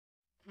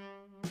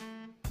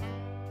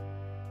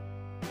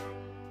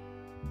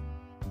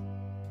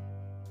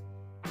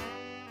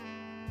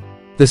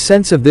The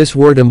sense of this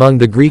word among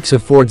the Greeks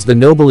affords the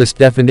noblest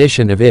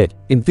definition of it.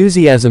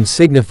 Enthusiasm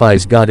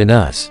signifies God in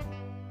us.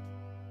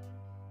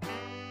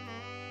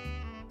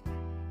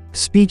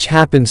 Speech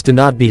happens to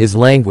not be his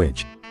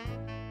language.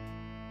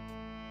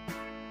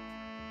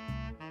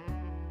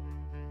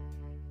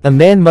 A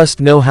man must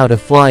know how to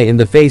fly in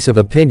the face of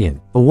opinion,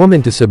 a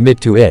woman to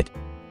submit to it.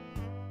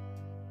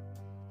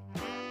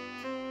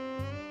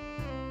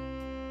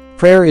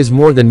 Prayer is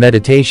more than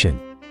meditation.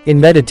 In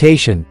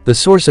meditation, the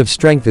source of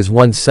strength is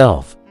one's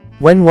self.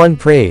 When one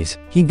prays,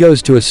 he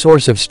goes to a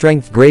source of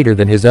strength greater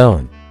than his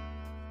own.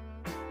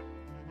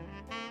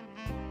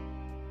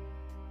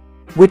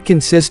 Wit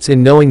consists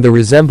in knowing the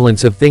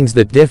resemblance of things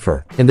that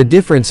differ, and the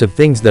difference of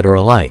things that are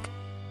alike.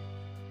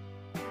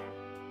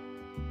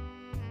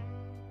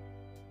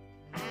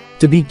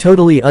 To be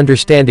totally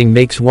understanding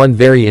makes one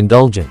very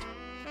indulgent.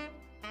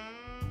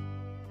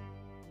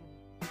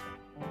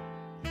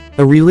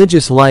 A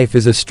religious life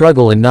is a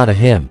struggle and not a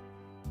hymn.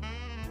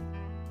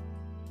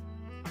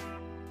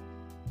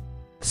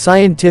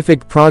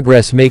 Scientific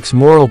progress makes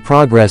moral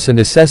progress a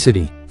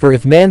necessity, for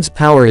if man's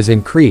power is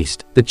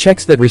increased, the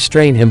checks that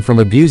restrain him from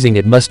abusing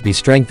it must be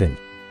strengthened.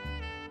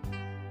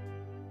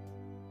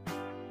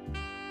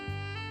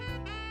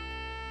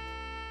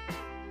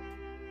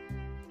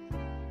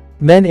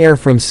 Men err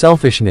from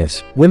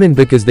selfishness, women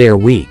because they are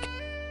weak.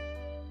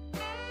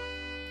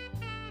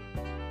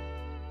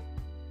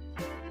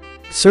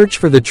 Search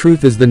for the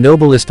truth is the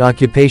noblest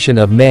occupation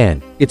of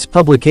man, its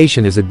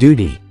publication is a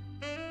duty.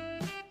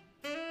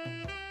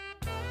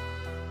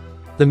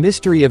 The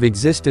mystery of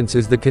existence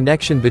is the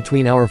connection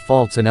between our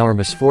faults and our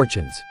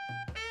misfortunes.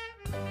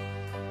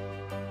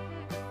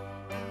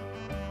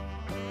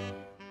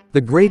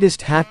 The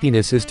greatest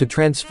happiness is to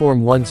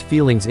transform one's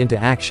feelings into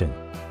action.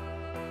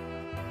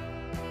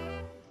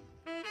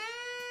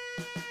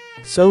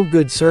 Sow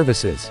good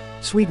services,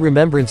 sweet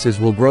remembrances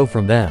will grow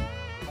from them.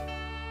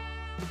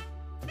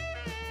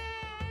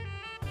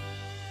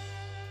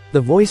 The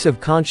voice of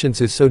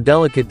conscience is so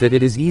delicate that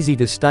it is easy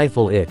to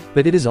stifle it,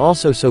 but it is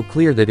also so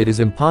clear that it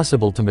is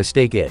impossible to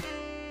mistake it.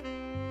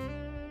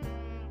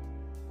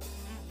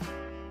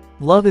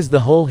 Love is the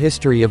whole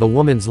history of a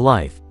woman's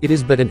life, it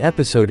is but an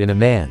episode in a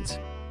man's.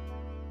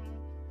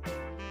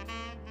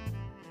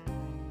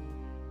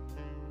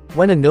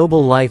 When a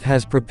noble life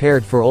has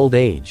prepared for old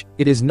age,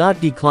 it is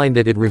not decline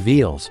that it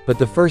reveals, but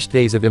the first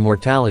days of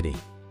immortality.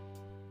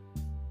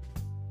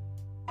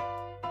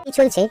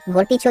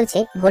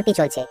 ভর্তি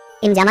চলছে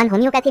M জামান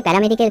homeopathy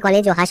paramedical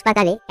college ও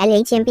হাসপাতালে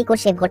LHMP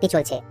কোর্সে ভর্তি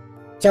চলছে।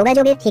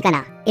 যোগাযোগের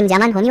ঠিকানা M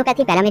জামান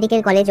homeopathy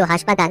paramedical college ও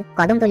হাসপাতাল,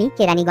 Kadamtali,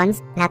 Keraniganj,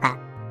 Dhaka.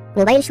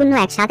 Mobile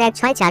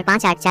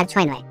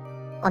 017164584669।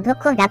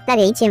 অধ্যক্ষ ডাক্তার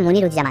HM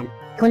মনিরুজ্জামান।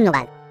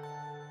 ধন্যবাদ।